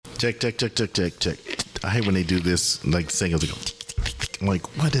Check. I hate when they do this, like singers go. I'm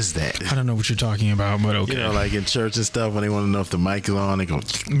like, what is that? I don't know what you're talking about, but okay. You know, like in church and stuff, when they want to know if the mic is on, they go.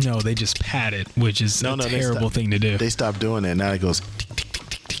 No, they just pat it, which is a terrible thing to do. They stopped doing that. Now it goes.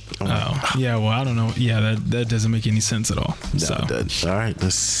 Oh, yeah. Well, I don't know. Yeah, that doesn't make any sense at all. No, so. it doesn't. All right,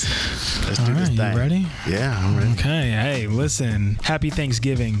 let's All do this right, thing. you ready? Yeah, I'm ready. Okay. Hey, listen. Happy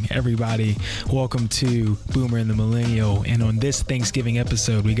Thanksgiving, everybody. Welcome to Boomer and the Millennial. And on this Thanksgiving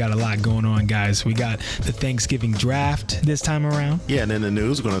episode, we got a lot going on, guys. We got the Thanksgiving draft this time around. Yeah, and in the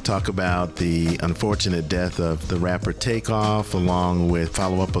news, we're going to talk about the unfortunate death of the rapper Takeoff, along with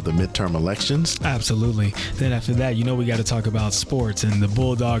follow-up of the midterm elections. Absolutely. Then after that, we got to talk about sports, and the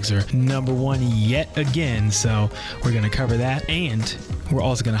Bulldogs are number one yet again. So we're going to cover that, and we're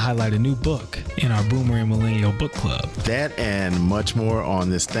also going to highlight a new book in our Boomer and Millennial Book Club. That and much more on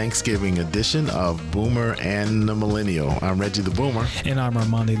this Thanksgiving edition of Boomer and the Millennial. I'm Reggie the Boomer. And I'm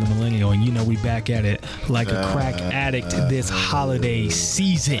Armando the Millennial, and we back at it like a crack addict this holiday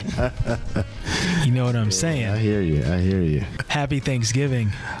season. You know what I'm saying? I hear you. Happy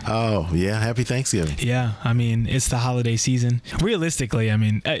Thanksgiving. Oh, yeah. Happy Thanksgiving. Yeah. It's the holiday season. Realistically,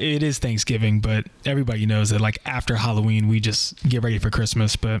 it is Thanksgiving, but everybody knows that like after Halloween, we just get ready for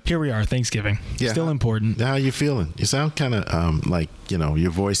Christmas. But here we are, Thanksgiving. Yeah. Still important. How are you feeling? You sound kind of like,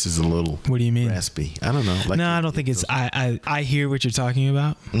 your voice is a little What do you mean? raspy. I don't know. Like no, I don't think it's, I hear what you're talking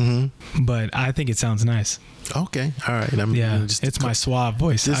about, but I think it sounds nice. Okay. All right. It's my suave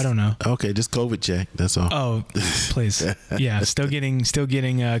voice. I don't know. Okay. Just COVID check. That's all. Oh, please. Yeah. Still getting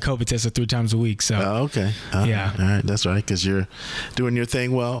COVID tested 3 times a week. So. Okay. Yeah. All right. That's right. Because you're doing your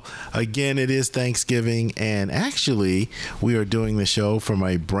thing. Well, again, it is Thanksgiving, and actually, we are doing the show from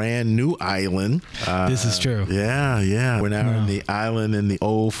a brand new island. This is true. Yeah. We're now in the island in the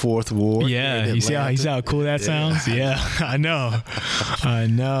old Fourth Ward. Yeah. You see how cool that sounds? Yeah. I know.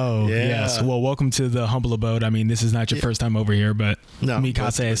 Yeah. Yes. Well, welcome to the humble abode. This is not your first time over here, but mi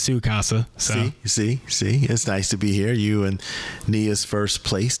casa es su casa. So. See, it's nice to be here. You and Nia's first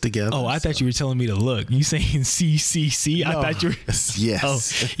place together. Oh, I thought you were telling me to look. You saying CCC? I thought you were. Yes.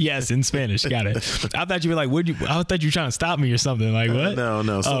 Oh, yes, in Spanish. Got it. I thought you were like, I thought you were trying to stop me or something. Like what?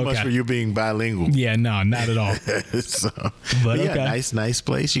 No. So much for you being bilingual. Yeah, no, not at all. But okay. Nice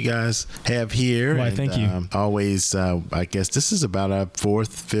place you guys have here. Why, thank you. Always, I guess this is about our 4th,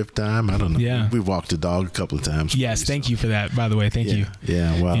 5th time. I don't know. Yeah. We walked the dog a couple of times. Yes, thank you for that, by the way. Thank you.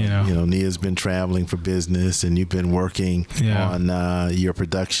 Yeah, well, Nia's been traveling for business, and you've been working on your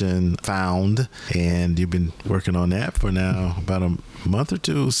production Found, and you've been working on that for now about a month or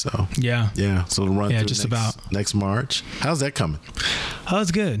two. So yeah. So to run through just about next March. How's that coming? Oh,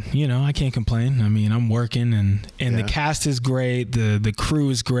 it's good. I can't complain. I'm working, and the cast is great. The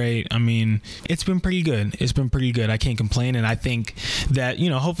crew is great. It's been pretty good. I can't complain, and I think that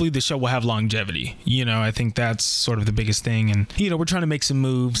hopefully the show will have longevity. I think that's sort of the biggest thing, and we're trying to make some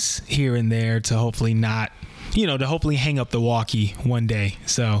moves here and there to hopefully not. To hopefully hang up the walkie one day.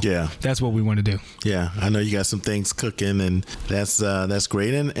 So that's what we want to do. Yeah, I know you got some things cooking, and that's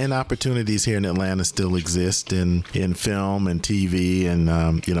great. And opportunities here in Atlanta still exist in film and TV,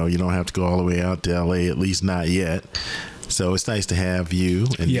 and you don't have to go all the way out to LA, at least not yet. So it's nice to have you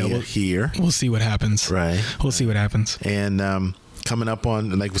and Nia here. We'll see what happens. Right. We'll see what happens. And coming up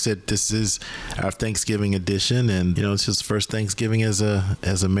on, like we said, this is our Thanksgiving edition, and it's his first Thanksgiving as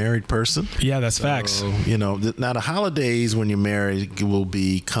a married person. Yeah, that's facts. Now the holidays when you're married will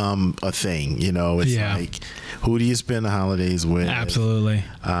become a thing. It's like, who do you spend the holidays with? Absolutely.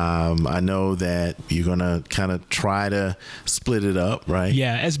 I know that you're gonna kind of try to split it up, right?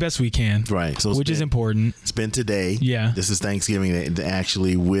 Yeah, as best we can. Right. So which is important. Spend today. Yeah. This is Thanksgiving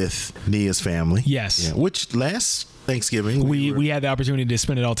actually with Nia's family. Yes. Yeah, which last Thanksgiving we had the opportunity to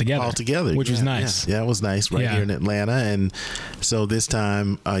spend it all together, which was nice. Yeah, it was nice here in Atlanta. And so this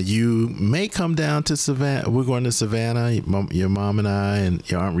time you may come down to Savannah. We're going to Savannah, your mom and I and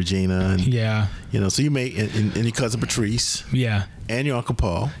your Aunt Regina, and so you may and your cousin Patrice, and your Uncle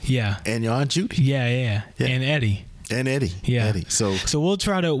Paul, and your Aunt Judy, and Eddie. And Eddie. Yeah. Eddie. So we'll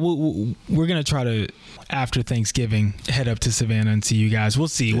try to, we're going to try to, after Thanksgiving, head up to Savannah and see you guys. We'll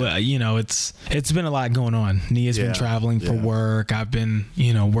see. Well, it's been a lot going on. Nia's been traveling for work. I've been,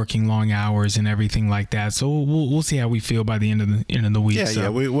 working long hours and everything like that. So we'll see how we feel by the end of the week. Yeah.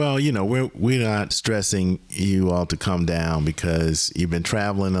 We're not stressing you all to come down because you've been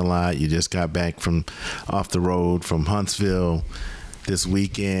traveling a lot. You just got back from off the road from Huntsville this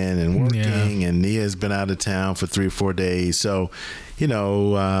weekend and working, and Nia's been out of town for 3 or 4 days. So, you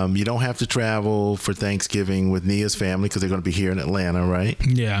don't have to travel for Thanksgiving with Nia's family because they're going to be here in Atlanta, right?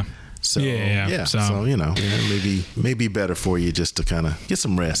 Yeah. So so you know, maybe better for you just to kind of get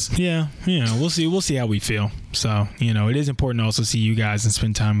some rest. Yeah, we'll see how we feel. So you know, it is important to also see you guys and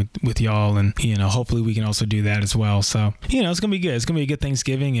spend time with y'all, and you know, hopefully we can also do that as well. So you know, it's gonna be good. It's gonna be a good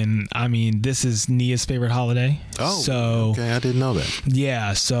Thanksgiving, and I mean, this is Nia's favorite holiday. Oh, so okay, I didn't know that.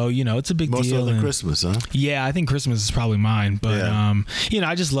 Yeah, so you know, it's a big deal. More so than Christmas, huh? Yeah, I think Christmas is probably mine, but you know,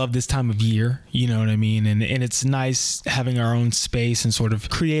 I just love this time of year. You know what I mean? And it's nice having our own space and sort of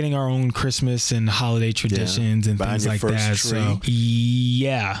creating our own Christmas and holiday traditions and things like that. Tree. So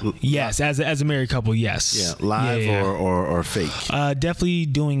yes, as a married couple, yes. Yeah, live or fake. Definitely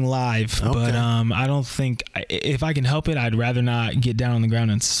doing live, but I don't think if I can help it, I'd rather not get down on the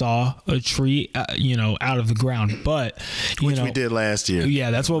ground and saw a tree, you know, out of the ground. But which we did last year.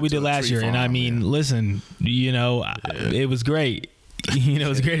 Yeah, that's what we did last year, and I mean, listen, you know, it was great. You know, it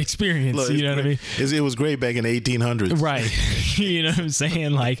was a great experience. Look, you know what I mean? It was great back in the 1800s. Right. You know what I'm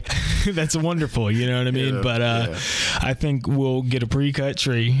saying? Like, that's wonderful. You know what I mean? Yeah, but I think we'll get a pre-cut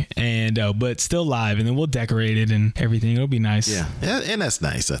tree, and but still live, and then we'll decorate it and everything. It'll be nice. Yeah, and that's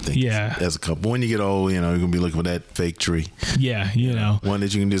nice, I think. Yeah. As a couple. When you get old, you know, you're going to be looking for that fake tree. Yeah, you know. One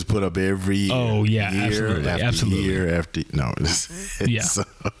that you can just put up every year. Oh, yeah, year absolutely. Year after. No. Yeah.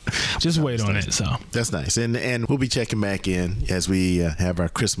 Just wait on it, so. That's nice. And we'll be checking back in as we have our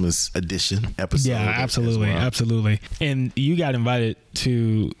Christmas edition episode. Yeah, absolutely, absolutely. And you got invited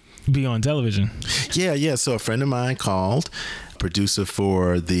to be on television. Yeah. So a friend of mine called, producer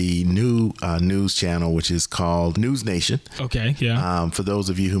for the new news channel, which is called News Nation. Okay, yeah. For those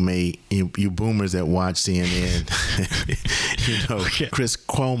of you who you boomers that watch CNN, you know, Chris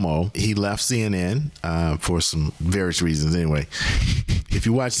Cuomo, he left CNN for some various reasons. Anyway, if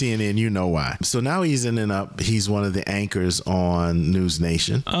you watch CNN, you know why. So now he's he's one of the anchors on News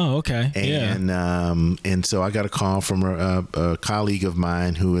Nation. Oh, okay. And so I got a call from a colleague of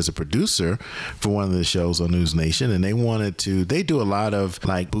mine who is a producer for one of the shows on News Nation, and they do a lot of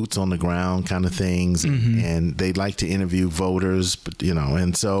like boots on the ground kind of things, and they like to interview voters, you know,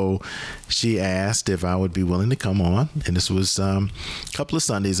 and so she asked if I would be willing to come on, and this was a couple of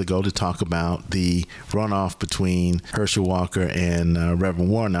Sundays ago, to talk about the runoff between Herschel Walker and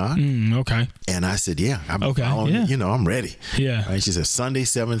Reverend Warnock. Okay. And I said, I'm ready. Yeah. Right? She said Sunday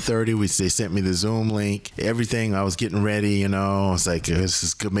 7:30. They sent me the Zoom link, everything. I was getting ready, you know. I was like, this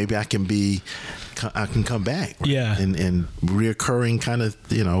is good. Maybe I can come back. Right? Yeah. And reoccurring kind of,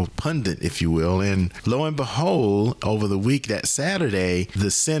 you know, pundit, if you will. And lo and behold, over the week, that Saturday,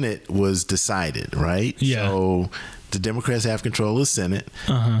 the Senate was decided, right? Yeah. So the Democrats have control of the Senate.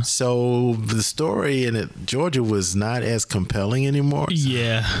 So the story in Georgia was not as compelling anymore.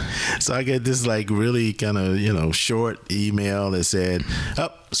 Yeah. So I get this like really kind of, you know, short email that said,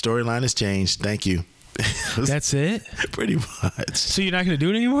 storyline has changed. Thank you. That's it? Pretty much. So you're not going to do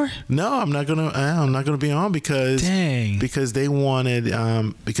it anymore? No, I'm not gonna be on because they wanted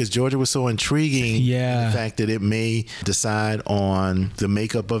because Georgia was so intriguing. Yeah. The fact that it may decide on the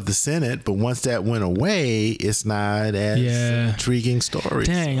makeup of the Senate, but once that went away, it's not as intriguing story.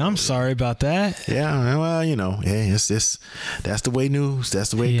 Dang, I'm sorry about that. Yeah, well, you know, that's the way that's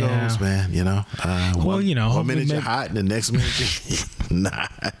the way it goes, man. You know. One minute you're hot, and the next minute you're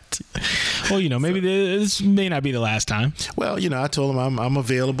not. Well, you know, maybe this may not be the last time. Well, you know, I told them I'm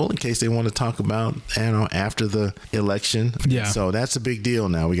available in case they want to talk about, you know, after the election. Yeah. So that's a big deal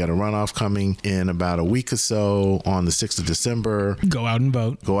now. We got a runoff coming in about a week or so on the 6th of December. Go out and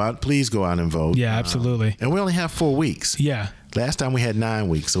vote. Please go out and vote. Yeah, absolutely. And we only have 4 weeks. Yeah. Last time we had 9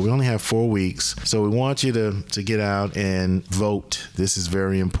 weeks, so we only have 4 weeks. So we want you to get out and vote. This is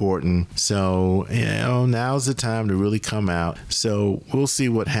very important. So, you know, now's the time to really come out. So we'll see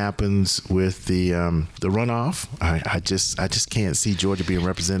what happens with the runoff. I just can't see Georgia being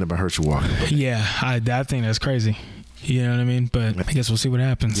represented by Herschel Walker. Yeah, I think that's crazy. You know what I mean? But I guess we'll see what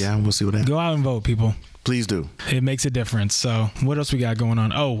happens. Yeah, we'll see what happens. Go out and vote, people. Please do. It makes a difference. So what else we got going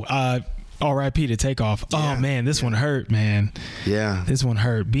on? R.I.P. to Takeoff. Yeah, oh man, this one hurt, man. Yeah, this one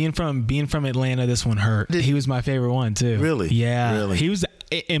hurt. Being from Atlanta, this one hurt. He was my favorite one too. Really? Yeah. Really? He was,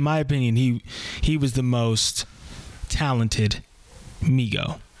 in my opinion, he was the most talented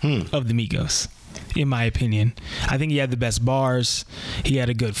Migo of the Migos. In my opinion, I think he had the best bars. He had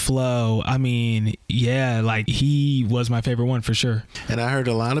a good flow. I mean, yeah, like he was my favorite one for sure. And I heard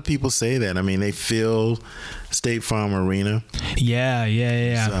a lot of people say that. I mean, they fill State Farm Arena.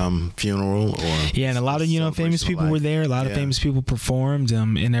 Yeah. Some funeral or and a lot of famous people were there. A lot of famous people performed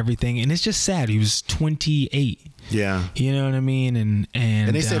and everything. And it's just sad. He was 28. Yeah. You know what I mean? And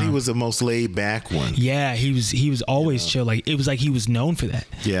they said he was the most laid back one. Yeah, he was always chill. Like it was like he was known for that.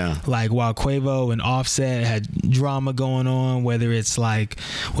 Yeah. Like while Quavo and Offset had drama going on, whether it's like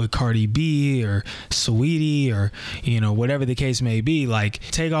with Cardi B or Saweetie or, you know, whatever the case may be, like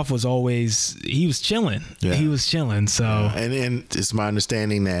Takeoff was always, he was chilling. Yeah. He was chilling. So and it's my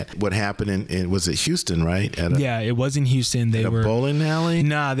understanding that what happened in was it Houston, right? It was in Houston. They were bowling alley.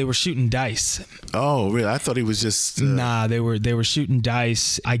 Nah, they were shooting dice. Oh, really? I thought he was just. Nah, they were shooting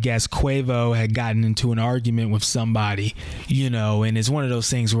dice. I guess Quavo had gotten into an argument with somebody, you know, and it's one of those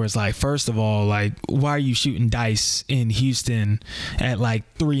things where it's like, first of all, like, why are you shooting dice in Houston at like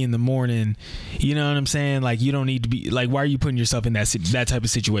 3 a.m? You know what I'm saying? Like, you don't need to be like, why are you putting yourself in that type of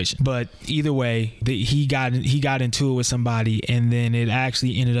situation? But either way, he got into it with somebody, and then it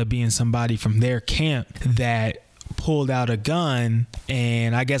actually ended up being somebody from their camp that pulled out a gun,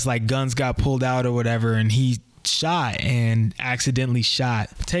 and I guess like guns got pulled out or whatever, and he shot and accidentally shot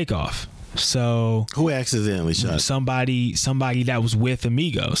Takeoff. So who accidentally shot? Somebody that was with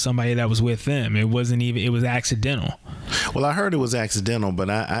Amigo, somebody that was with them. It was accidental. Well, I heard it was accidental, but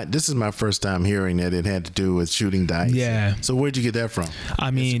I this is my first time hearing that it had to do with shooting dice. Yeah. So where'd you get that from?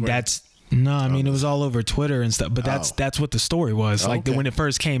 I mean, it was all over Twitter and stuff, but that's what the story was. Like when it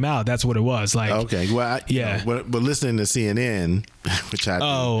first came out, that's what it was. Like, okay, well, but listening to CNN, which I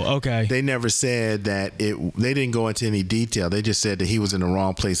okay, they never said that they didn't go into any detail. They just said that he was in the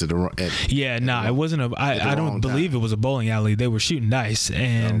wrong place it wasn't I don't believe it was a bowling alley. They were shooting dice,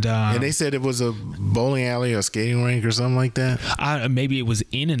 and they said it was a bowling alley or a skating rink or something like that. Maybe it was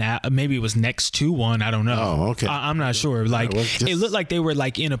in and out. Maybe it was next to one. I don't know. Oh, okay. I'm not sure. Like it looked like they were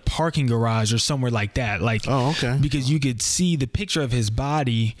like in a parking garage or somewhere like that. Like, because you could see the picture of his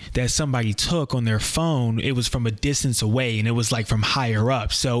body that somebody took on their phone. It was from a distance away, and it was like from higher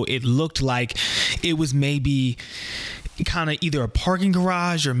up. So it looked like it was maybe kind of either a parking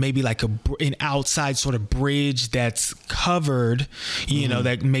garage or maybe like an outside sort of bridge that's covered, you know,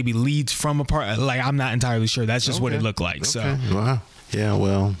 that maybe leads from a part. Like, I'm not entirely sure. That's just what it looked like. So, wow. Yeah,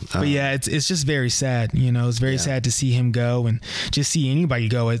 well, but yeah, it's just very sad. You know, it's very sad to see him go and just see anybody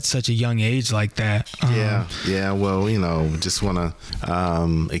go at such a young age like that. Yeah. Well, you know, just want to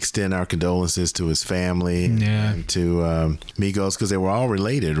extend our condolences to his family and to Migos, because they were all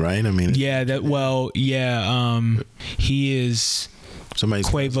related, right? I mean, he is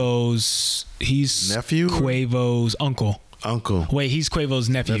Quavo's. He's nephew. Quavo's uncle. Wait, he's Quavo's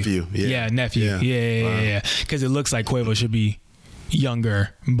nephew. Nephew. Yeah. Because it looks like Quavo should be younger,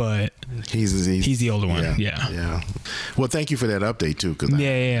 but he's the older one. Yeah. Well, thank you for that update too.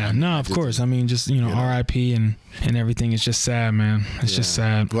 No, of course. I mean, just R.I.P. and everything. It's just sad, man. It's just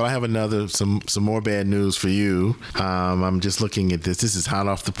sad. Well, I have some more bad news for you. I'm just looking at this. This is hot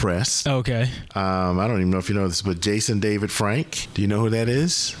off the press. Okay. I don't even know if you know this, but Jason David Frank. Do you know who that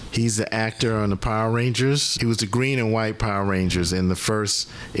is? He's the actor on the Power Rangers. He was the green and white Power Rangers in the first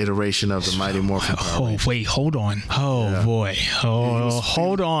iteration of the Mighty Morphin Power Rangers. Wait, hold on. Boy.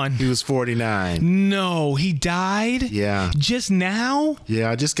 Hold on. He was 49. No, he died? Yeah. Just now? Yeah,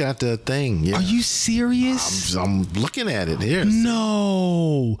 I just got the thing. Yeah. Are you serious? I'm looking at it here.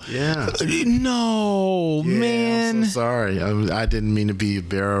 No. Yeah. No, man. I'm so sorry. I didn't mean to be a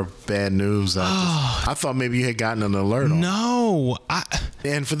bearer of bad news. I thought maybe you had gotten an alert on. No.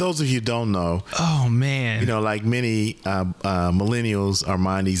 And for those of you who don't know, oh man, you know, like many millennials,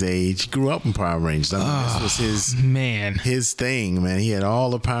 Armandi's age, grew up in Power Rangers. I mean, this was his thing, man. He had all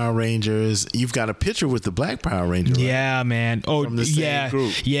the Power Rangers. You've got a picture with the Black Power Ranger, right? Yeah, man. Oh, from the same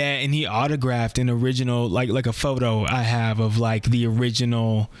group. Yeah, and he autographed an original, like a photo I have of like the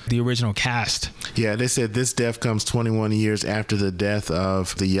original cast. Yeah, they said this death comes 21 years after the death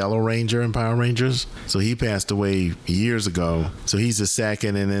of the Yellow Ranger in Power Rangers. So he passed away years ago. So he's the second.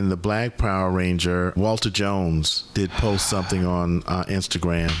 And then the Black Power Ranger, Walter Jones, did post something on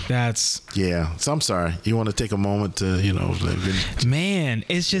Instagram. So I'm sorry. You want to take a moment to, man,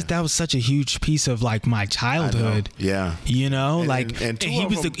 it's just that was such a huge piece of like my childhood. Yeah. You know, and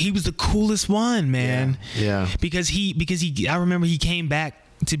he was the coolest one, man. Yeah. Because I remember he came back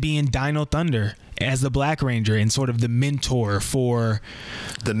to be in Dino Thunder as the Black Ranger and sort of the mentor for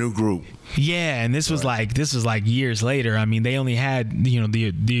the new group. Yeah, and this was like years later. I mean, they only had,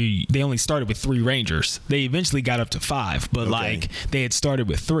 they only started with 3 Rangers. They eventually got up to 5, but they had started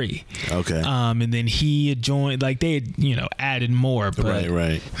with 3. Okay. And then he had joined, like they had, added more. But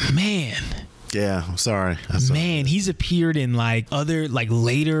right. Man. Yeah, I'm sorry. Man, he's appeared in like other like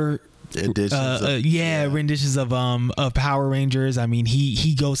later renditions of Power Rangers. I mean,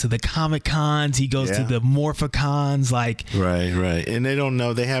 he goes to the Comic Cons, he goes to the Morphicons, like right, and they don't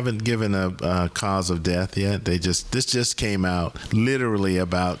know. They haven't given a cause of death yet. This just came out literally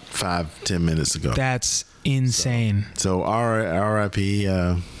about 5-10 minutes ago. That's insane. So R.I.P.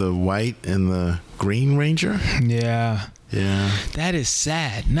 The White and the Green Ranger. Yeah. Yeah, that is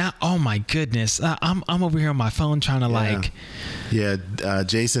sad. Now, oh my goodness, I'm over here on my phone trying to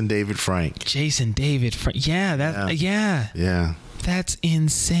Jason David Frank. Yeah, that's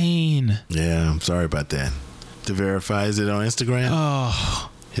insane. Yeah, I'm sorry about that. To verify, is it on Instagram?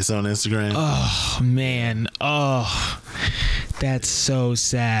 Oh, it's on Instagram. Oh man, that's so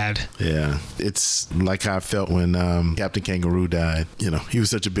sad. Yeah, it's like how I felt when Captain Kangaroo died. You know, he was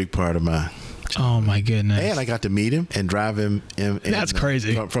such a big part of my. Oh my goodness! And I got to meet him and drive him. That's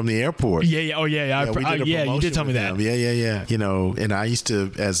crazy. From the airport. Yeah. Oh yeah. You did tell me that. Yeah. You know, and I used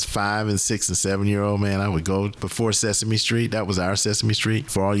to, as 5 and 6 and 7-year-old man, I would go before Sesame Street. That was our Sesame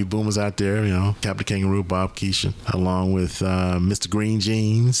Street. For all you boomers out there, you know, Captain Kangaroo, Bob Keeshan, along with Mr. Green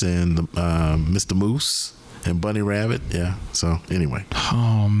Jeans and Mr. Moose and Bunny Rabbit. Yeah. So anyway.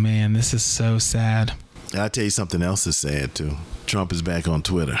 Oh man, this is so sad. I'll tell you something else that's sad too. Trump is back on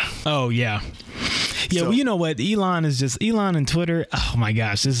Twitter. Oh yeah. Yeah, well, you know what? Elon and Twitter. Oh my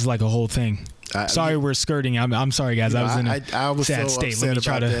gosh, this is like a whole thing. Sorry, we're skirting. I'm sorry, guys. I was in a sad state. Let me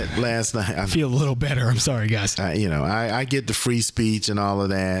try to last night. I feel a little better. I'm sorry, guys. I get the free speech and all of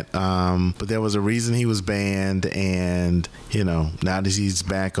that, but there was a reason he was banned, and now that he's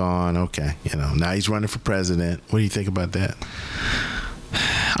back on, okay, now he's running for president. What do you think about that?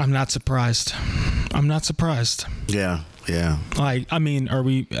 I'm not surprised. Yeah. Like, I mean, are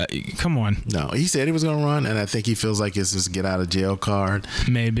we? Come on. No, he said he was going to run, and I think he feels like it's his get out of jail card.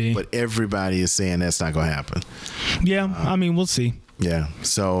 Maybe. But everybody is saying that's not going to happen. Yeah, I mean, we'll see. Yeah.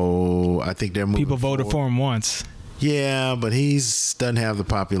 So I think they're moving. People voted for him once. Yeah, but he doesn't have the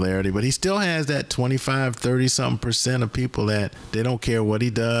popularity, but he still has that 25, 30-something% of people that they don't care what he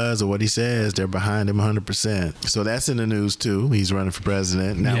does or what he says. They're behind him 100%. So that's in the news too. He's running for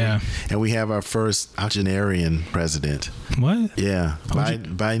president now. And we have our first octogenarian president. What? Yeah.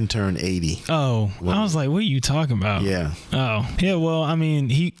 Biden turned 80. Oh, well, I was like, what are you talking about? Yeah. Oh, yeah. Well, I mean,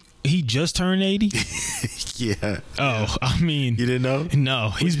 he just turned 80? Yeah. Oh, I mean, you didn't know? No,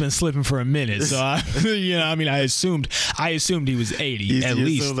 he's been slipping for a minute. So I assumed he was 80 at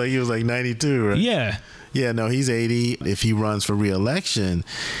least. Assumed like he was like 92, right? Yeah. Yeah, no, he's 80. If he runs for re-election,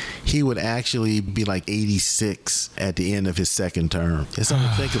 he would actually be like 86 at the end of his second term. It's something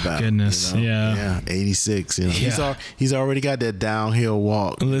to think about. Goodness, yeah, 86. He's already got that downhill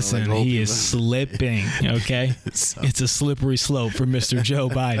walk. Listen, he is slipping. Okay, it's a slippery slope for Mr. Joe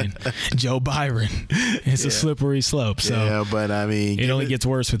Biden, Joe Byron. It's a slippery slope. So yeah, but I mean, it only gets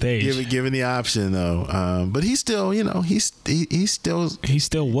worse with age. Given the option though, but he's still, he's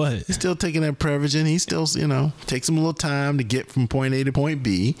still what? He's still taking that Prevagen. He's still, takes him a little time to get from point A to point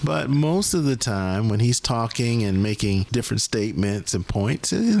B. But most of the time when he's talking and making different statements and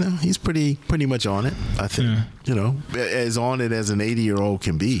points, he's pretty much on it. I think, as on it as an 80-year-old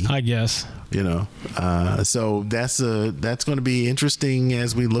can be. I guess. So that's going to be interesting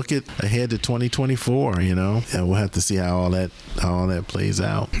as we look ahead to 2024. And we'll have to see how all that plays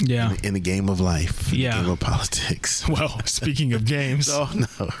out. Yeah, in the game of life. Yeah, game of politics. Well, speaking of games. Oh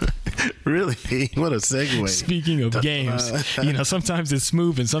no, really? What a segue. Speaking of games, sometimes it's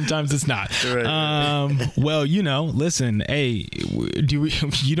smooth and sometimes it's not. Right. Well, listen. Hey, do we?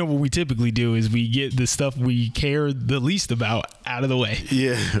 What we typically do is we get the stuff we care the least about out of the way.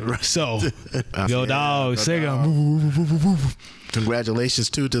 Yeah. Right. So. Go Dogs. Say go. Congratulations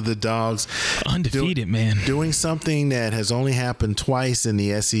to the Dogs. Undefeated, man. Doing something that has only happened twice in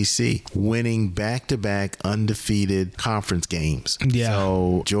the SEC, winning back-to-back undefeated conference games. Yeah.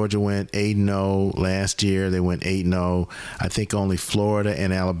 So Georgia went 8-0 last year. They went 8-0. I think only Florida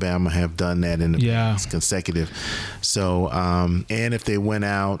and Alabama have done that in the past consecutive. So, and if they went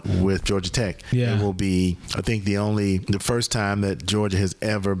out with Georgia Tech, it will be, I think, the first time that Georgia has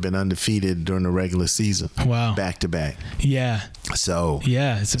ever been undefeated during the regular season. Wow. Back-to-back. Yeah. So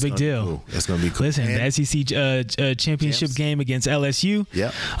it's a big deal. Cool. It's gonna be cool. Listen, the SEC championship game against LSU.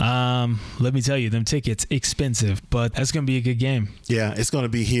 Yeah. Let me tell you, them tickets expensive, but that's gonna be a good game. Yeah, it's gonna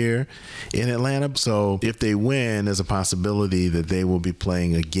be here in Atlanta. So if they win, there's a possibility that they will be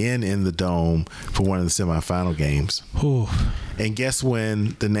playing again in the Dome for one of the semifinal games. Ooh. And guess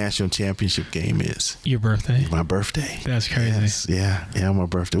when the national championship game is? Your birthday. My birthday. That's crazy. Yes. Yeah, my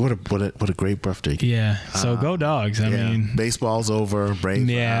birthday. What a great birthday. Yeah. So go Dogs. I mean, baseball's over.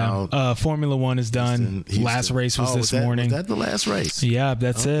 Braves are out. Formula One is done. Houston. Last race was this morning. Was that the last race? Yeah,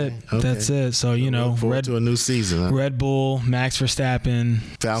 that's it. Okay. That's it. So look forward to a new season. Huh? Red Bull, Max Verstappen,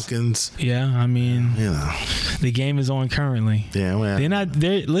 Falcons. Yeah, I mean, the game is on currently. Yeah, well, they're not.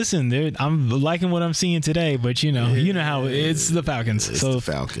 Listen, I'm liking what I'm seeing today, but you know how it's the Falcons. It's the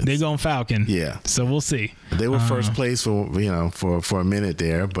Falcons. They're going Falcon. Yeah. So we'll see. They were first place for a minute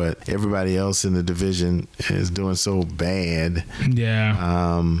there, but everybody else in the division is doing so bad.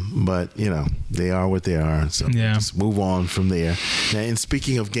 Yeah. But they are what they are. So just move on from there. Now, and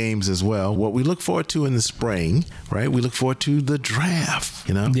speaking of games as well, what we look forward to in the spring, right? We look forward to the draft.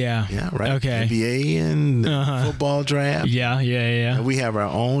 Yeah. Yeah. Right. Okay. NBA and football draft. Yeah. And we have our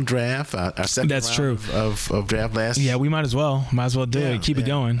own draft. Our second round of draft last. Yeah, we might as well do it. Keep it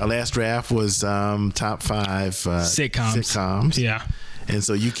going. Our last draft was top 5 sitcoms. Yeah. And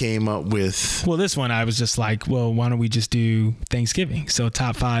so you came up with... Well, this one I was just like, well, why don't we just do Thanksgiving? So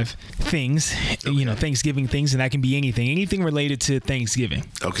top 5 things, Thanksgiving things, and that can be anything related to Thanksgiving.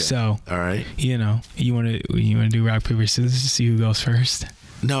 Okay. So, all right. You want to do rock, paper, scissors to see who goes first?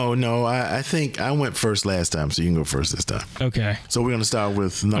 No. I think I went first last time, so you can go first this time. Okay. So we're going to start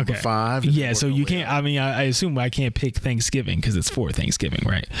with number 5. Yeah, so you can't... I mean, I assume I can't pick Thanksgiving because it's for Thanksgiving,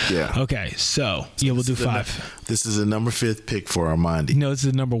 right? Yeah. Okay, so we'll do 5. This is a number 5th pick for Armandi. No, this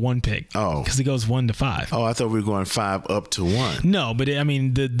is the number 1 pick. Oh. Because it goes 1 to 5. Oh, I thought we were going 5 up to 1. No, but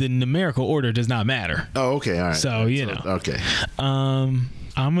the numerical order does not matter. Oh, okay, all right. So, Okay. I'm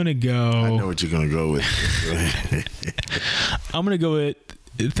going to go... I know what you're going to go with. I'm going to go with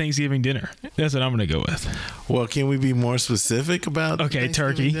Thanksgiving dinner. That's what I'm going to go with. Well, can we be more specific about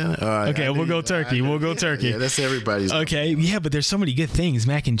turkey? Okay, we'll go turkey. Yeah, that's everybody's. Okay, yeah, but there's so many good things.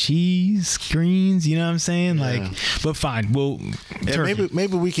 Mac and cheese, greens, you know what I'm saying? Yeah. But fine. Well,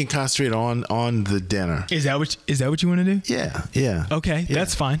 maybe we can concentrate on the dinner. Is that what you want to do? Yeah. Okay,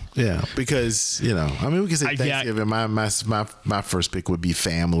 that's fine. Yeah, because, we can say Thanksgiving. My first pick would be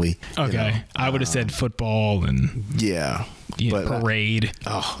family. Okay. I would have said football and parade.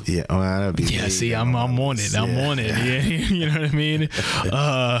 Oh, yeah. Oh, that'd be see, I'm on it. I'm on it. Yeah, you know what I mean?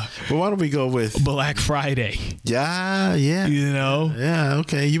 But why don't we go with Black Friday? Yeah. Yeah,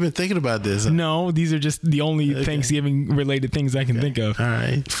 okay. You've been thinking about this. Huh? No, these are just the only Thanksgiving related things I can think of. All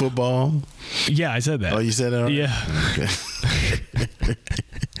right. Football? Yeah, I said that. Oh, you said that already? Yeah. Okay.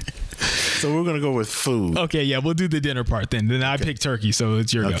 So we're going to go with food. Okay, yeah, we'll do the dinner part then. Then I pick turkey, so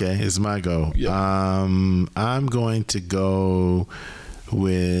it's your go. Okay, it's my go. Yep. I'm going to go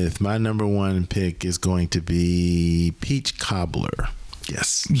with my number 1 pick is going to be peach cobbler.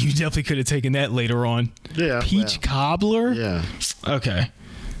 Yes. You definitely could have taken that later on. Yeah. Peach cobbler? Yeah. Okay.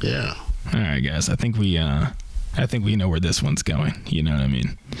 Yeah. All right, guys. I think we know where this one's going. You know what I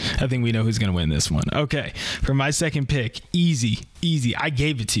mean? I think we know who's going to win this one. Okay. For my second pick, easy. I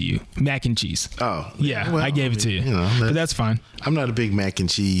gave it to you. Mac and cheese. Oh. Yeah, I gave it to you. But that's fine. I'm not a big mac and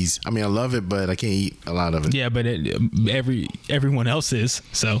cheese. I mean, I love it, but I can't eat a lot of it. Yeah, but everyone else is.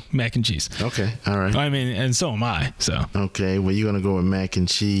 So, mac and cheese. Okay. All right. I mean, and so am I. So. Okay. Well, you're going to go with mac and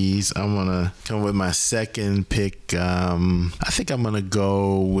cheese. I'm going to come with my second pick. I think I'm going to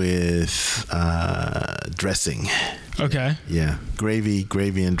go with dressing. Okay. Yeah. Gravy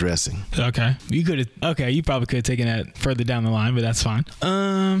and dressing. Okay. You probably could have taken that further down the line, but that's fine.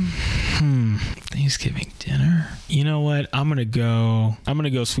 Thanksgiving dinner. You know what? I'm gonna go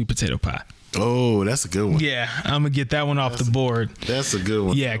sweet potato pie. Oh, that's a good one. Yeah, I'm going to get that one off the board. That's a good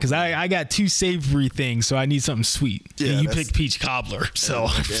one. Yeah, because I got 2 savory things, so I need something sweet. Yeah, and you picked peach cobbler. So,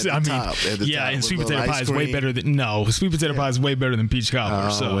 and sweet potato pie is way better than... No, sweet potato pie is way better than peach cobbler.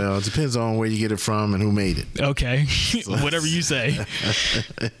 So. Well, it depends on where you get it from and who made it. Okay. Whatever you say.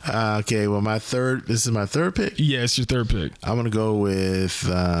 Okay, well, this is my third pick? Yeah, it's your third pick. I'm going to go with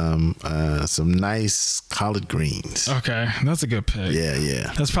some nice collard greens. Okay, that's a good pick.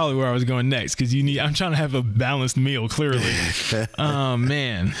 Yeah. That's probably where I was going next. Because I'm trying to have a balanced meal, clearly. Oh,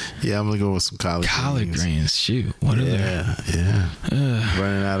 man. Yeah, I'm going to go with some collard greens. Shoot. What are they? Yeah.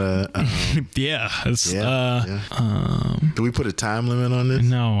 Running out of... Do we put a time limit on this?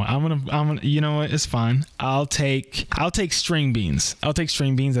 No. I'm gonna. You know what? It's fine. I'll take string beans. I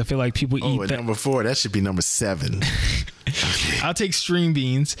feel like people eat that. Number 4. That should be number 7. I'll take string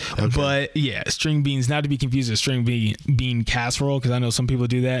beans, but yeah, string beans, not to be confused with string bean casserole, because I know some people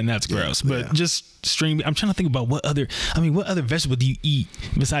do that and that's gross. But just string. I'm trying to think about what other vegetable do you eat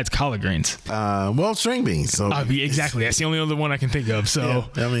besides collard greens? Well, string beans. So exactly. That's the only other one I can think of. So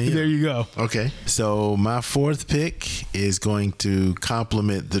there you go. Okay. So my fourth pick is going to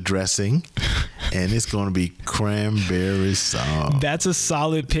complement the dressing, and it's going to be cranberry sauce. That's a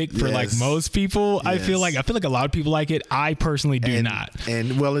solid pick for like most people. I feel like a lot of people like it. I personally do not.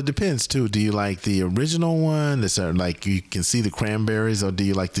 And well, it depends too. Do you like the original one that's like you can see the cranberries, or do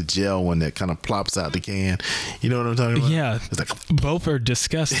you like the gel one that kind of plops out the can? You know what I'm talking about? Yeah, it's like both are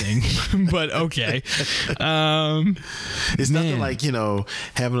disgusting, but okay. It's nothing like,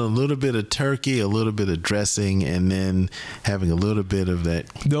 having a little bit of turkey, a little bit of dressing, and then having a little bit of that.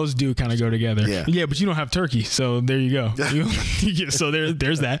 Those do kind of go together. Yeah, but you don't have turkey, so there you go. So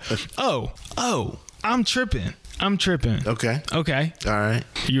there's that. Oh, I'm tripping. Okay. All right.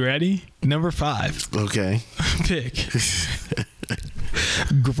 You ready? Number 5. Okay. Pick.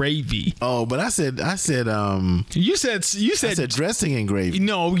 Gravy. Oh, but I said you said dressing and gravy.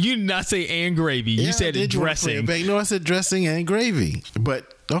 No, you did not say and gravy. You said dressing. No, I said dressing and gravy.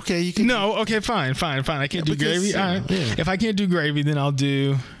 But okay, you can. No, okay, fine. I can't do gravy. All right. Yeah. If I can't do gravy, then we'll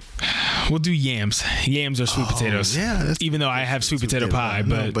do yams. Yams or sweet potatoes. Yeah. Even though I have sweet potato pie,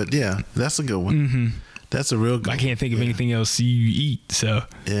 but yeah, that's a good one. Mm-hmm. That's a real good one. I can't think of anything else you eat, so.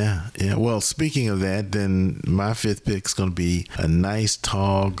 Yeah. Well, speaking of that, then my 5th pick is going to be a nice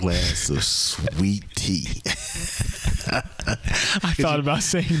tall glass of sweet tea. I thought about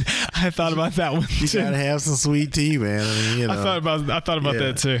that one too. You gotta have some sweet tea, man. I mean, I thought about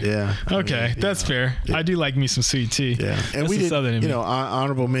that too. Yeah. Okay, that's fair. Yeah. I do like me some sweet tea. Yeah. And we did,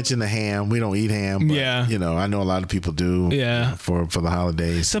 honorable mention the ham. We don't eat ham. But, I know a lot of people do. Yeah. For the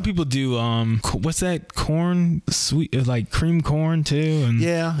holidays. Some people do. What's that? Corn, sweet, like cream corn too. And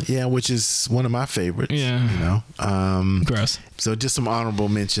yeah, which is one of my favorites. Yeah. Gross. So just some honorable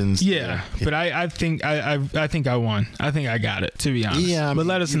mentions. Yeah, but I think I won. I think I got it, to be honest. Yeah, but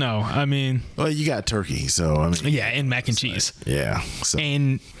let us know. Well, you got turkey, so and mac and cheese. Yeah,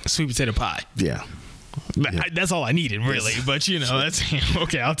 and sweet potato pie. Yeah. That's all I needed, really. But that's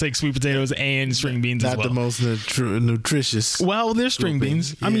okay. I'll take sweet potatoes and string beans as well. Not the most nutritious. Well, there's string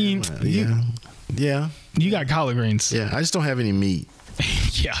beans. Yeah. You got collard greens. Yeah, I just don't have any meat.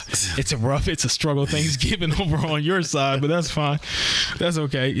 Yeah, it's a struggle Thanksgiving over on your side, but that's fine. That's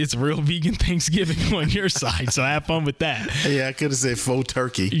okay. It's a real vegan Thanksgiving on your side, so have fun with that. Yeah, I could have said faux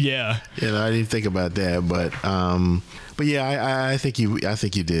turkey. Yeah, I didn't think about that, but yeah, I think you did.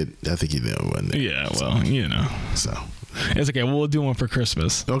 I think you did one. Yeah, well, so it's okay. We'll do one for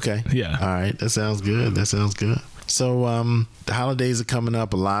Christmas. Okay. Yeah. All right. That sounds good. So the holidays are coming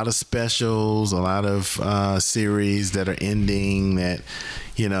up. A lot of specials, a lot of series that are ending. A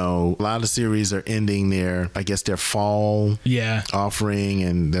lot of series are ending their fall offering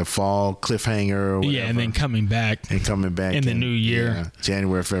and their fall cliffhanger. Or whatever. Yeah, and then coming back in the new year,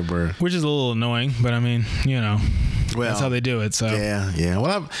 January, February, which is a little annoying, but well, that's how they do it. So yeah.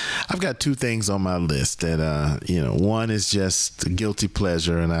 Well, I've got 2 things on my list that one is just a guilty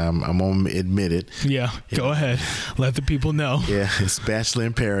pleasure, and I'm gonna admit it. Yeah, go ahead, let the people know. Yeah, it's Bachelor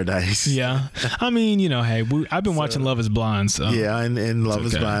in Paradise. Yeah, hey, I've been watching Love Is Blind. So yeah, and Love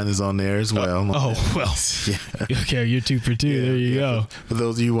Is Blind is on there as well. Well, yeah. Okay, you're 2 for 2. Yeah, there you go. For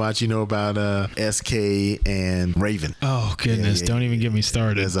those of you watch, about SK and Raven. Oh goodness, don't even get me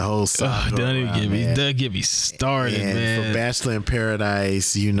started. There's a whole song. Don't get me started. And man. for Bachelor in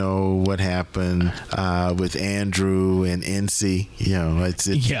Paradise, what happened with Andrew and NC.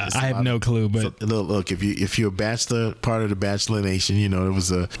 I have no clue. But so, look, if you're a Bachelor, part of the Bachelor Nation, there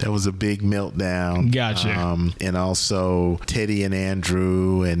was a big meltdown. Gotcha. And also Teddy and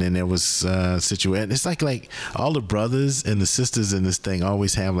Andrew, and then there was a situation. It's like all the brothers and the sisters in this thing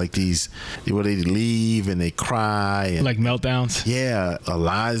always have like these where they leave and they cry and like meltdowns. Yeah,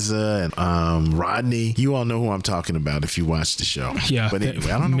 Eliza and Rodney. You all know who I'm talking about if you watch the show. Yeah, but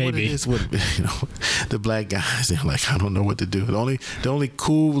anyway, I don't know what it is with the black guys. They're like, I don't know what to do. The only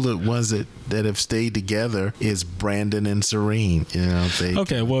cool ones that have stayed together is Brandon and Serene.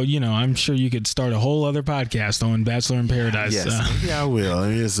 Okay, well, I'm sure you could start a whole other podcast on Bachelor in Paradise. Yes, yeah, I will.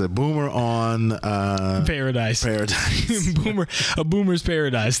 It's a boomer on Paradise. A boomer's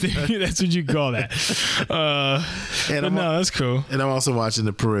paradise. That's what you call that. That's cool. And I'm also watching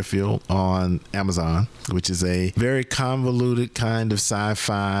The Peripheral on Amazon, which is a very convoluted kind of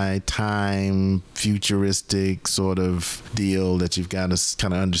sci-fi, time, futuristic sort of deal that you've got to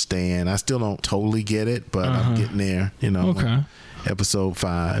kind of understand. I still don't totally get it, but I'm getting there. Okay. Episode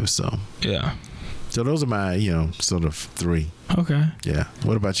 5. So yeah. So those are my, sort of three. Okay. Yeah.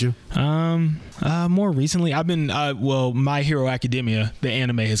 What about you? More recently, I've been My Hero Academia, the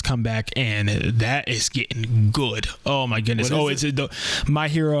anime has come back, and that is getting good. Oh my goodness! It's My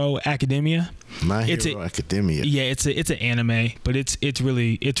Hero Academia. My Hero Academia. Yeah, it's an anime, but it's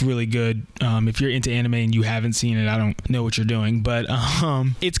really good. If you're into anime and you haven't seen it, I don't know what you're doing. But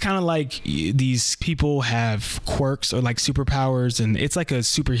it's kind of like these people have quirks or like superpowers, and it's like a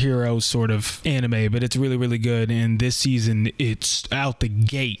superhero sort of anime, but it's really, really good. And this season, it's out the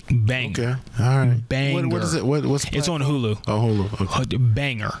gate, bang. Okay, all right. Banger. What is it? What's it's on Hulu. Oh, Hulu. Okay.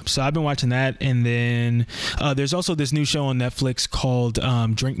 Banger. So I've been watching that, and then there's also this new show on Netflix called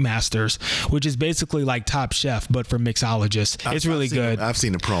Drink Masters, which is basically like Top Chef but for mixologists. It's really good. I've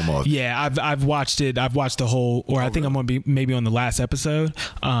seen the promo. Yeah, I've watched it. I've watched the whole, I think I'm gonna be maybe on the last episode.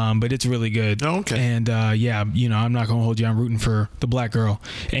 But it's really good. Oh, okay. And I'm not gonna hold you. I'm rooting for the black girl.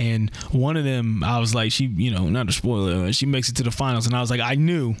 And one of them, I was like, she, not to spoil it, she makes it to the finals, and I was like, I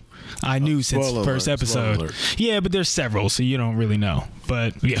knew since the first episode. Yeah, but there's several, so you don't really know.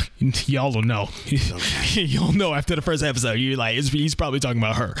 But yeah, y'all will know. Okay. You'll know after the first episode. You're like, he's probably talking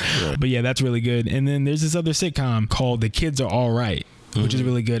about her. Yeah. But yeah, that's really good. And then there's this other sitcom called The Kids Are All Right, which is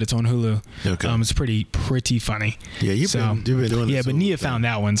really good. It's on Hulu. Okay. It's pretty funny. Yeah, you've been doing this. Yeah, but Nia found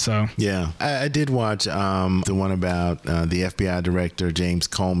that one, so. Yeah. I did watch the one about the FBI director, James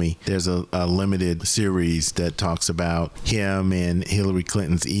Comey. There's a limited series that talks about him and Hillary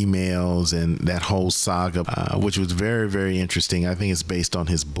Clinton's emails and that whole saga, which was very, very interesting. I think it's based on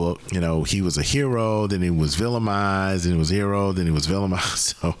his book. He was a hero, then he was villainized, then he was a hero, then he was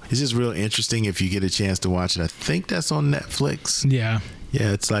villainized. So it's just real interesting if you get a chance to watch it. I think that's on Netflix. Yeah.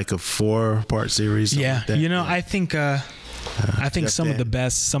 Yeah, it's like a 4-part series. Yeah, like I think some of the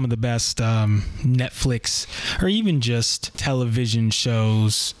best Netflix or even just television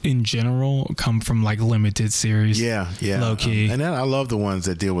shows in general come from like limited series. Yeah. Low key. And then I love the ones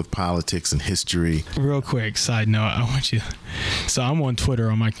that deal with politics and history. Real quick side note, I want you. So I'm on Twitter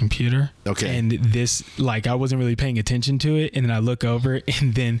on my computer. Okay. And this, I wasn't really paying attention to it, and then I look over,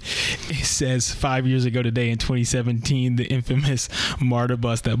 and then it says 5 years ago today in 2017, the infamous MARTA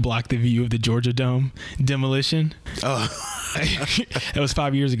bus that blocked the view of the Georgia Dome demolition. Oh. It was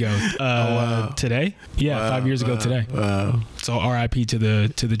 5 years ago. Wow. Today? Yeah, wow, 5 years ago today. Wow. So RIP to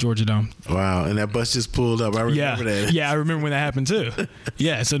the Georgia Dome. Wow. And that bus just pulled up. I remember that. Yeah, I remember when that happened too.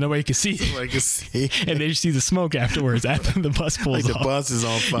 Yeah, so nobody could see. And they just see the smoke afterwards after the bus pulls off. The bus is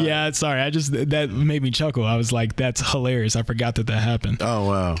on fire. Yeah, sorry. That made me chuckle. I was like, that's hilarious. I forgot that happened. Oh,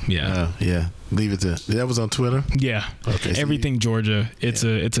 wow. Yeah. Yeah. Leave it to that was on Twitter. Yeah. Okay. Everything Georgia. It's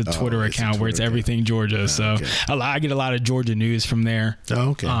a Twitter account where it's everything Georgia. So I get a lot of Georgia news from there.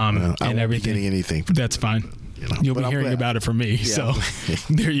 Oh, okay. I won't be getting anything. That's fine. You'll be hearing about it from me. Yeah. So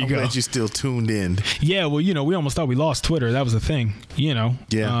there you go. I'm glad you're still tuned in. Yeah, well, we almost thought we lost Twitter. That was the thing,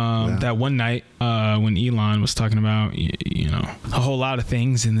 That one night when Elon was talking about, a whole lot of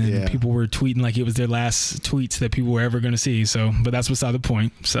things, and then people were tweeting like it was their last tweets that people were ever going to see. So, but that's beside the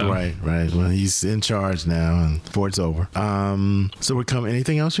point. So Right. Well, he's in charge now, and before it's over. So we're coming.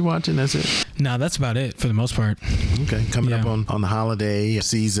 Anything else you're watching? That's it? No, that's about it for the most part. Okay. Coming up on the holiday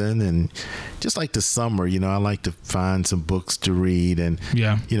season, and just like the summer, I like to find some books to read, and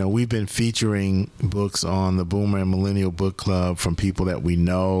we've been featuring books on the Boomer and Millennial Book Club from people that we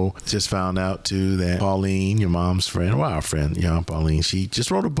know. Just found out too that Pauline, your mom's friend, our friend, Pauline, she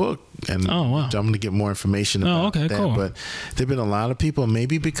just wrote a book, and I'm going to get more information about that. Cool. But there've been a lot of people,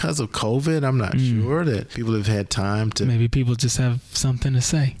 maybe because of COVID, I'm not sure, that people have had time to. Maybe people just have something to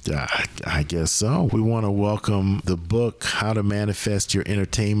say. I guess so. We want to welcome the book, How to Manifest Your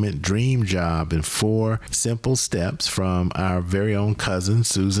Entertainment Dream Job in 4 Simple Steps, from our very own cousin,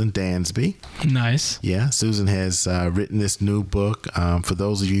 Susan Dansby. Nice. Yeah, Susan has written this new book. For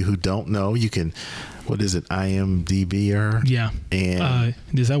those of you who don't know, you can, what is it, IMDb her? Yeah. And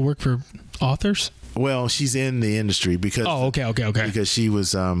does that work for authors? Well, she's in the industry because. Oh, okay. Because she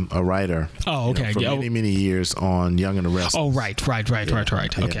was a writer. Oh, okay. For many years on Young and the Restless. Oh, right.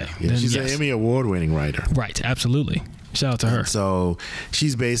 Okay. Yeah. She's an Emmy award-winning writer. Right. Absolutely. Shout out to her. So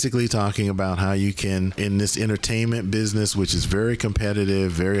she's basically talking about how you can, in this entertainment business, which is very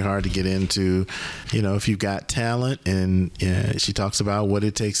competitive, very hard to get into, if you've got talent, and she talks about what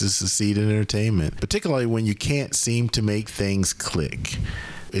it takes to succeed in entertainment, particularly when you can't seem to make things click.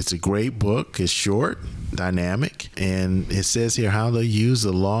 It's a great book. It's short, dynamic, and it says here how to use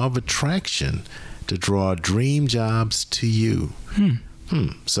the law of attraction to draw dream jobs to you.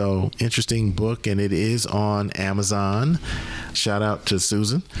 So interesting book, and it is on Amazon. Shout out to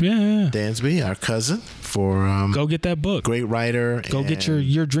Susan Dansby, our cousin, for go get that book. Great writer. Go get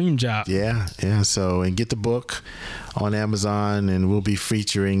your dream job. Yeah. So, and get the book on Amazon, and we'll be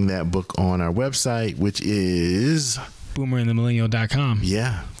featuring that book on our website, which is boomerandthemillennial.com.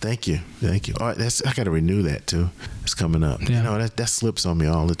 Yeah, thank you. Oh, I got to renew that too. It's coming up. Yeah. You know, that slips on me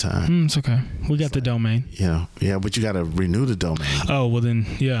all the time. It's okay. We got the domain. Yeah, but you got to renew the domain. Oh, well then,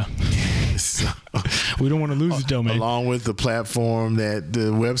 yeah. So, we don't want to lose the domain. Along with the platform that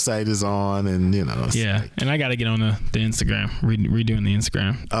the website is on, and Yeah, and I got to get on the Instagram, redoing the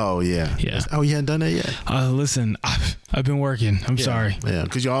Instagram. Oh, yeah. Yeah. Oh, you hadn't done that yet? Listen, I've been working. I'm sorry. Yeah,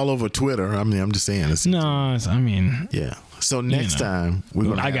 because you're all over Twitter. I mean, I'm just saying. Yeah. So next time we're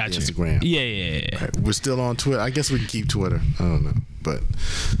gonna have Instagram. Yeah. Right. We're still on Twitter. I guess we can keep Twitter. I don't know, but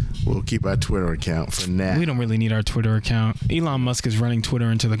we'll keep our Twitter account for now. We don't really need our Twitter account. Elon Musk is running Twitter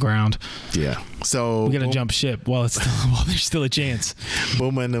into the ground. Yeah. So we gotta jump ship while there's still a chance.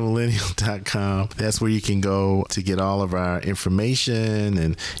 boomerandthemillennial.com. That's where you can go to get all of our information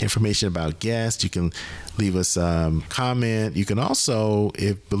and information about guests. You can leave us comment. You can also,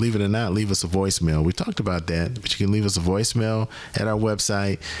 if believe it or not, leave us a voicemail. We talked about that, but you can leave us a voicemail at our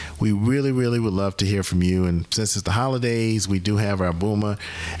website. We really, really would love to hear from you. And since it's the holidays, we do have our Boomer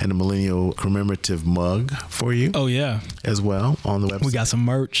and the Millennial commemorative mug for you. Oh yeah, as well on the website. We got some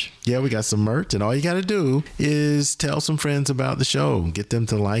merch. Yeah, we got some merch, and all you got to do is tell some friends about the show, get them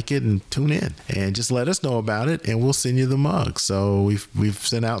to like it and tune in, and just let us know about it, and we'll send you the mug. So we've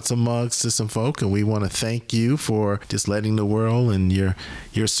sent out some mugs to some folk, and we want to thank you for just letting the world and your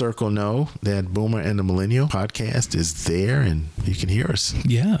circle know that Boomer and the Millennial podcast is there, and you can hear us.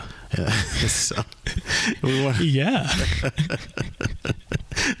 Yeah. So yeah.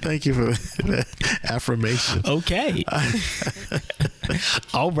 Thank you for that affirmation. Okay.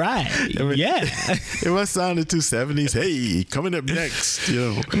 All right. It must sound too 70s. Hey, coming up next,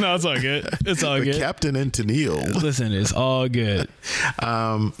 No, it's all good. It's all good. Captain and Tennille. Listen, it's all good.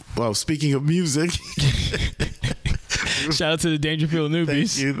 Well, speaking of music. Shout out to the Dangerfield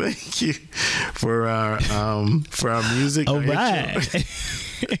Newbies. Thank you for our music. All right.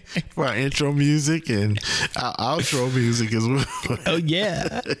 For our intro music and our outro music as well. Oh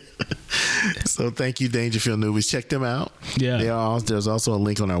yeah. So thank you, Dangerfield Newbies. Check them out. Yeah. There's also a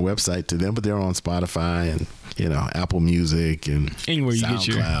link on our website to them, but they're on Spotify and Apple Music and anywhere you SoundCloud, get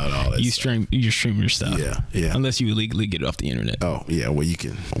your all that stream your stuff. Yeah. Unless you illegally get it off the internet. Oh yeah, well you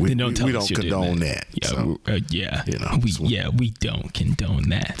can. We don't condone that. Yeah, so, we don't condone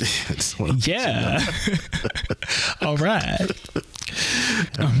that. Yeah. All right.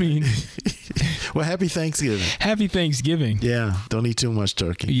 I mean, well, happy Thanksgiving. Happy Thanksgiving. Yeah, don't eat too much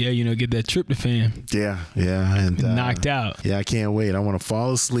turkey. Yeah, get that tryptophan. Yeah, and knocked out. Yeah, I can't wait. I want to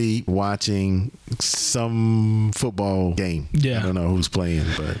fall asleep watching some football game. Yeah, I don't know who's playing,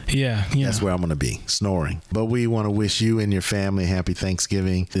 but yeah, that's where I'm going to be, snoring. But we want to wish you and your family happy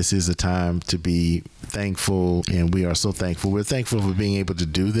Thanksgiving. This is a time to be thankful, and we are so thankful. We're thankful for being able to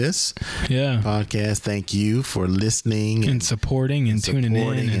do this podcast. Thank you for listening and supporting and tuning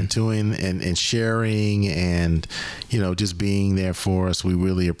in and sharing and just being there for us. We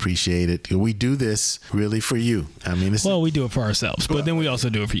really appreciate it. We do this really for you. I mean, we do it for ourselves, but then we also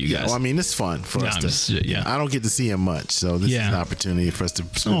do it for you guys. I mean, it's fun for us to. I don't get to see him much, so this is an opportunity for us to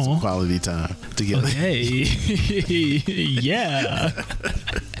spend some quality time together. Okay. Yeah.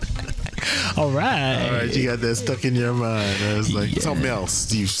 All right, you got that stuck in your mind. It's like something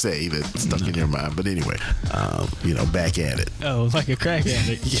else you say that's stuck in your mind. But anyway, back at it. Oh, like a crack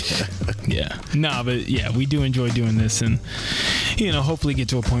addict. Yeah. No, but we do enjoy doing this, and hopefully get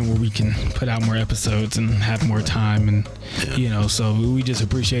to a point where we can put out more episodes and have more time, and so we just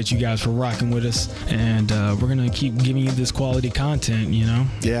appreciate you guys for rocking with us, and we're gonna keep giving you this quality content.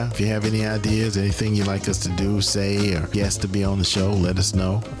 Yeah. If you have any ideas, anything you'd like us to do, say, or guests to be on the show, let us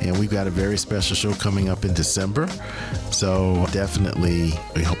know. And we've got a very special show coming up in December, so definitely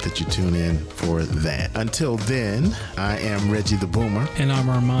we hope that you tune in for that. Until then, I am Reggie the Boomer, and I'm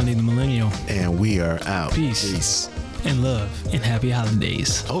Armandi the Millennial, and we are out. Peace and love and happy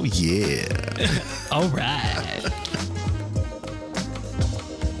holidays. Oh yeah. All right.